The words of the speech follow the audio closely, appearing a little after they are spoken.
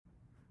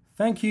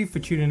Thank you for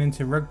tuning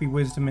into Rugby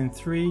Wisdom in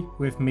 3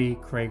 with me,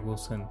 Craig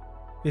Wilson.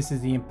 This is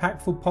the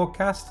impactful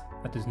podcast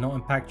that does not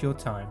impact your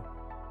time.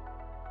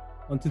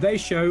 On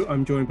today's show,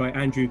 I'm joined by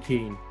Andrew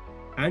Keane.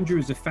 Andrew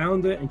is the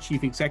founder and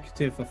chief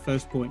executive of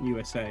First Point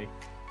USA.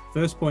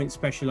 First Point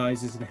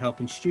specializes in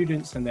helping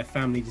students and their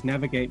families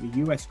navigate the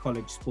US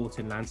college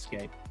sporting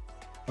landscape.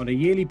 On a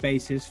yearly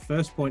basis,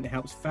 First Point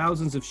helps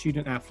thousands of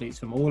student athletes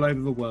from all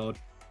over the world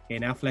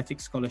gain athletic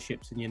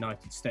scholarships in the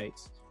United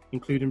States,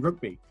 including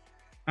rugby.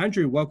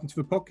 Andrew, welcome to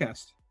the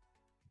podcast.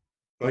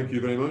 Thank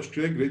you very much,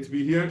 Craig. Great to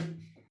be here.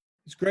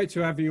 It's great to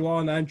have you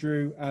on,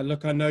 Andrew.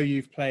 Look, I know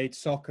you've played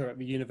soccer at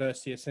the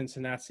University of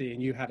Cincinnati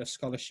and you had a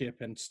scholarship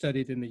and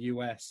studied in the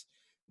US.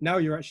 Now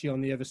you're actually on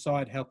the other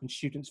side helping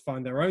students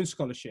find their own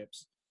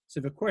scholarships.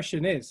 So the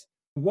question is,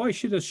 why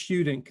should a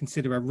student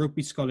consider a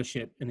rugby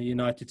scholarship in the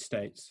United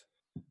States?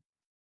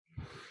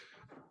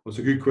 Well, it's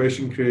a good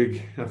question,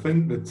 Craig. I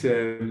think that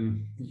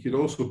you could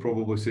also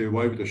probably say,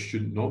 why would a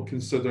student not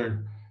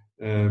consider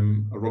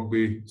a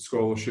rugby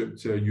scholarship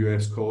to a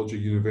US college or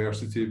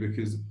university?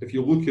 Because if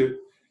you look at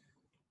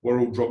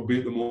world rugby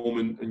at the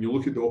moment and you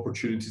look at the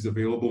opportunities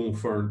available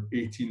for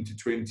 18 to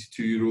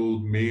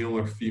 22-year-old male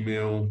or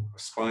female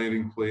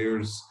aspiring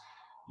players,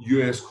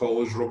 US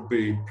college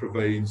rugby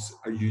provides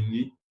a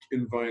unique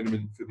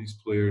environment for these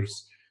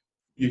players.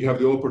 You have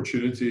the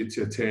opportunity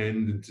to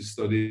attend and to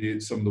study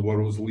at some of the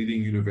world's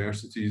leading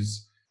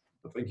universities.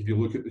 I think if you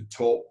look at the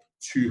top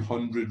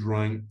 200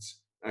 ranked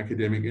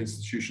academic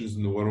institutions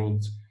in the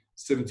world,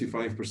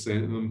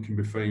 75% of them can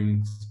be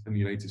found in the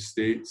United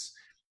States.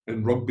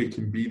 And rugby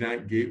can be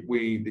that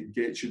gateway that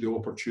gets you the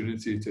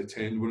opportunity to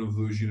attend one of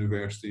those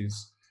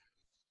universities.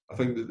 I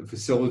think that the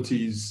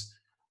facilities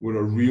were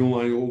a real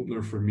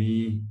eye-opener for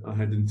me. I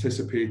had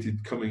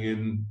anticipated coming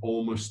in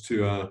almost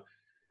to a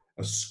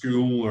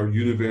school or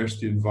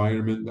university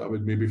environment that I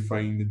would maybe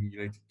find in the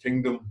United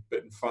Kingdom.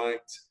 But in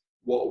fact,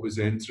 what I was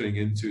entering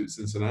into at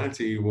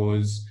Cincinnati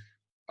was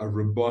a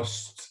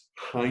robust,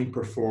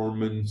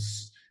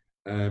 high-performance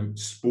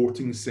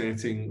sporting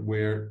setting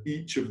where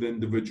each of the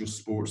individual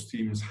sports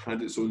teams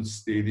had its own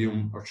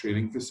stadium or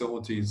training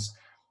facilities.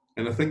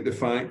 And I think the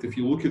fact, if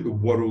you look at the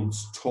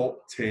world's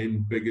top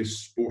 10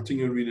 biggest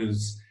sporting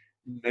arenas,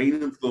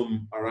 9 of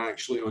them are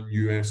actually on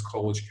US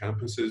college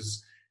campuses.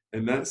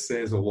 And that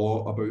says a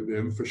lot about the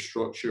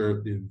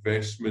infrastructure, the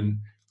investment,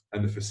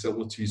 and the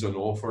facilities on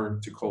offer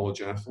to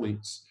college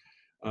athletes.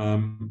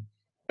 And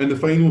the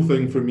final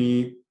thing for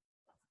me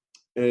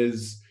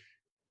is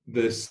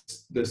this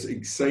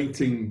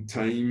exciting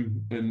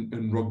time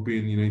in rugby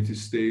in the United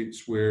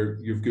States where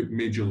you've got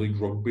Major League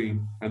Rugby,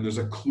 and there's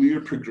a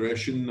clear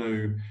progression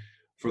now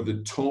for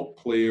the top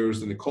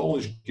players in the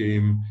college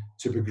game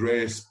to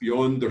progress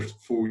beyond their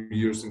 4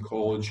 years in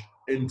college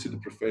into the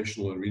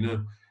professional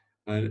arena.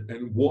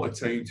 And what a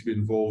time to be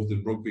involved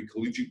in rugby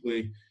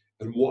collegiately,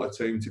 and what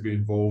a time to be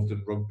involved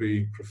in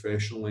rugby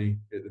professionally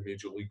at the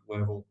Major League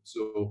level.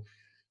 So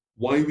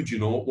why would you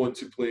not want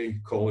to play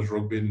college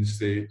rugby in the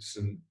States?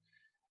 And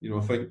I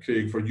think,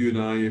 Craig, for you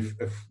and I,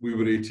 if we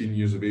were 18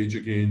 years of age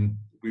again,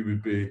 we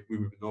would be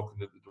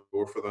knocking at the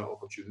door for that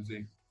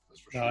opportunity. That's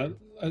for sure.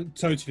 I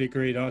totally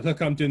agree.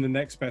 Look, I'm doing the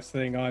next best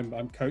thing.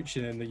 I'm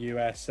coaching in the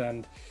US,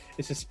 and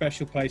it's a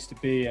special place to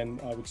be. And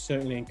I would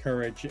certainly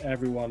encourage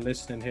everyone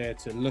listening here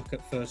to look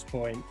at First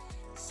Point,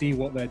 see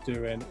what they're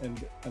doing,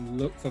 and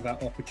look for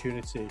that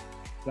opportunity.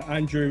 But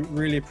Andrew,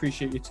 really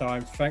appreciate your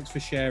time. Thanks for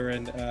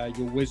sharing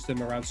your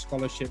wisdom around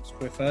scholarships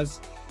with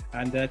us.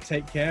 And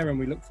take care, and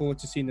we look forward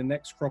to seeing the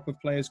next crop of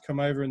players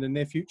come over in the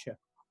near future.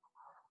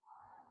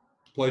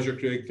 Pleasure,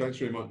 Craig. Thanks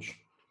very much.